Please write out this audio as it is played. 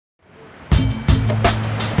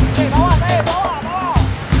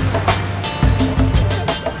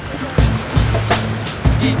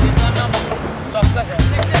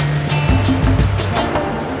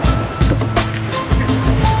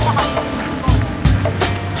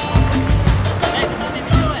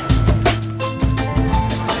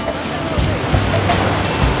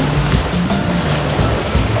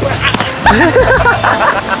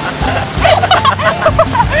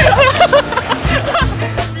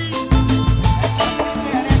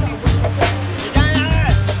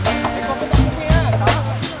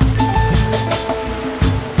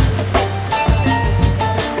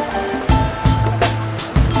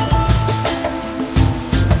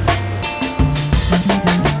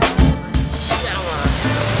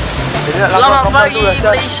Selamat pagi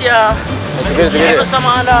Malaysia. Ini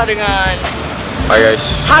bersama anda dengan Hi guys,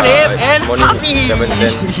 Harif and morning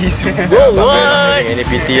 7:10. Ini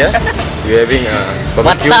PT ya. We having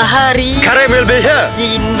barbecue. Matahari Caramel beer.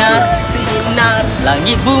 Sinar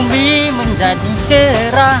langit bumi menjadi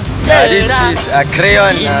cerah. This is a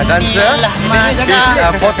crayon dancer. This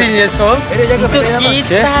 14 years old. Untuk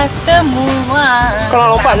kita semua.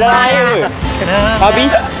 Kalau lompat lah air.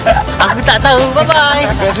 Babi. Aku tak tahu. Bye bye.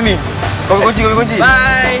 Kat sini. Kau kunci.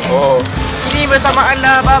 Bye. Oh. Ini bersama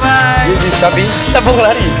anda. Bye bye. This is Sabi. Siapa yang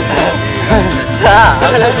lari? Tak,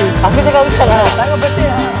 aku lari. Aku cakap betul lah. Tangan bersih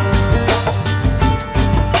lah.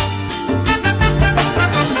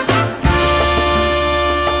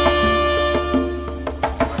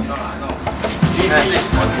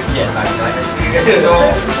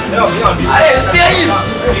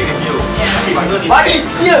 What is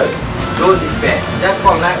here? Don't despair. Just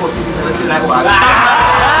call 94679.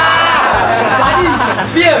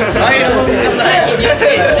 Spear.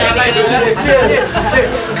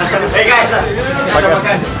 Hey guys,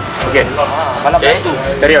 makan. Okay. Okay.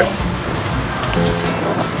 Carry on.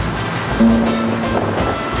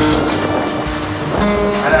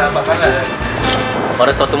 Ada nampak sangat.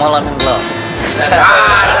 Pada suatu malam yang gelap.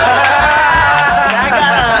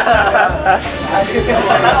 Happy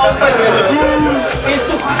birthday to you.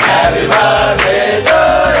 Happy birthday to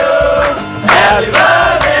you. Happy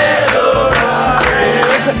birthday to you.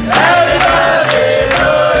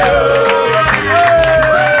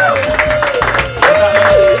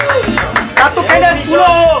 Satu kena 10.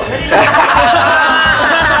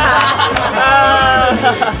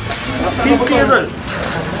 50 years old.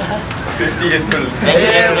 50 years old.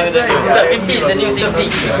 50 is the new 60.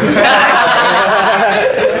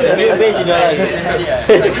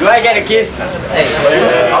 Do I get a kiss?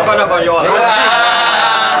 How come not for you all?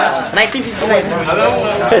 1959.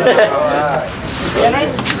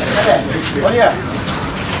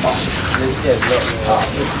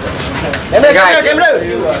 Guys,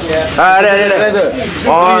 Ada.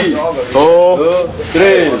 1, 2,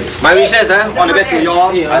 3. my wishes on the way to you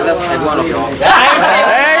all. I love every one of you all.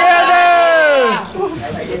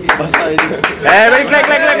 Very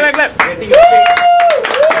clap.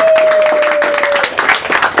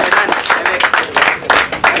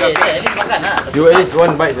 You at least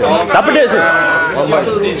one bite sir. Tak pedas sir.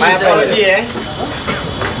 My apology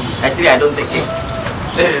Actually I don't take cake.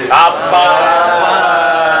 Apa?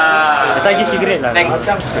 Kita lagi cigarette lah. Thanks.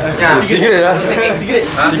 Cigarette lah.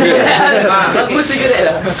 Aku sigaret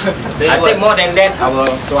lah. I take more than that. I will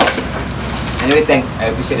swap. Anyway, thanks.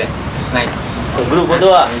 I appreciate that. It's nice. Group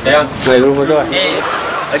foto lah. Yeah. Group foto lah.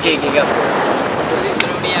 Okay, go.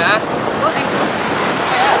 Turun ni ah.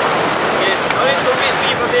 Only to meet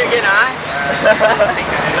me birthday again,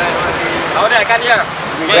 How that can you?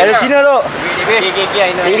 Dari Cina tu.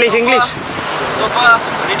 I know. English. So far,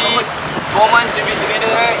 already 4 months we've been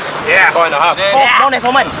together, right? Yeah, 4.5. More than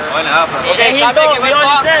 4 months. 1.5. Okay, Shabik give a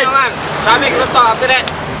talk. Shabik give a talk after that.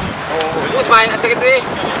 Who's my secretary?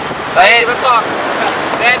 Saya. Give a talk.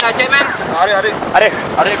 Then chairman. Arif.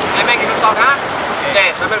 Chairman give a talk,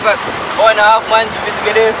 Okay, Shabik first. 4.5 months we've been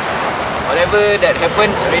together. Whatever that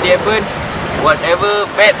happened, already happened. Whatever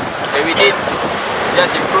bad that we did,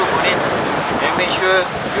 just improve on it and make sure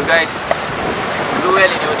you guys do well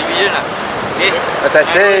in your division lah. Okay? As I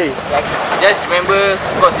say. Just remember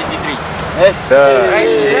score 63. Yes sir.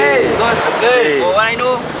 Right? Because for what I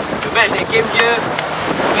know, the match that came here,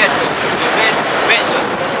 the best match lah.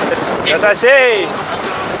 As I say.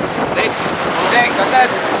 Okay, Katan.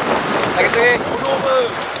 Secretary.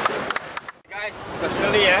 Guys,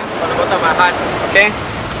 personally, from the bottom of my heart, okay?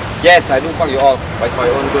 Yes, I do fuck you all, but it's for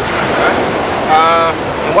your own good.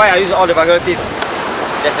 And why I use all the vulgarities?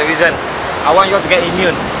 There's a reason. I want you all to get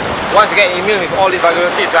immune. Once you get immune with all these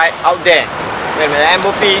vulgarities, right, out there, when the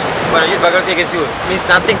MOP, when I use vulgarity against you, it means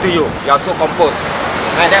nothing to you. You are so composed.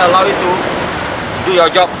 And that allows you to do your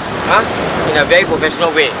job, in a very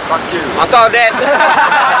professional way. Fuck you. On top of that,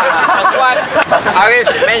 that's what Arif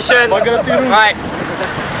mentioned, right?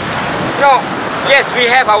 No, yes, we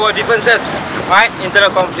have our differences, right?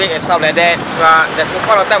 Internal conflict and stuff like that. There's a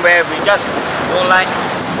point of time where we just don't like,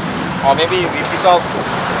 or maybe we piss off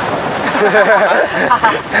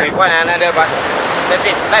with one another, but that's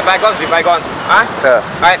it. Like bygones be bygones, Sir.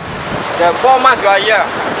 right? The 4 months you are here,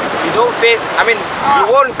 you don't face, you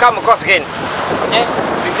won't come across again. Okay?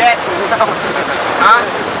 With that,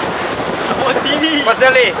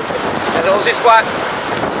 personally, as a OC squad,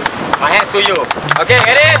 my hands to you. Okay,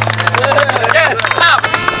 get it? Yes, up!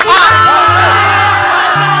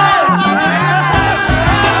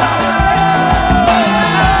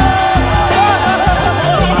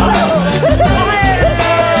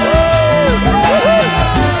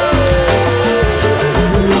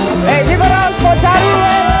 Hey, give it up for Charu!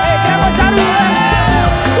 Hey, give it up for Charu!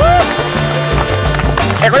 Woo!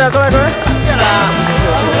 Kau dah.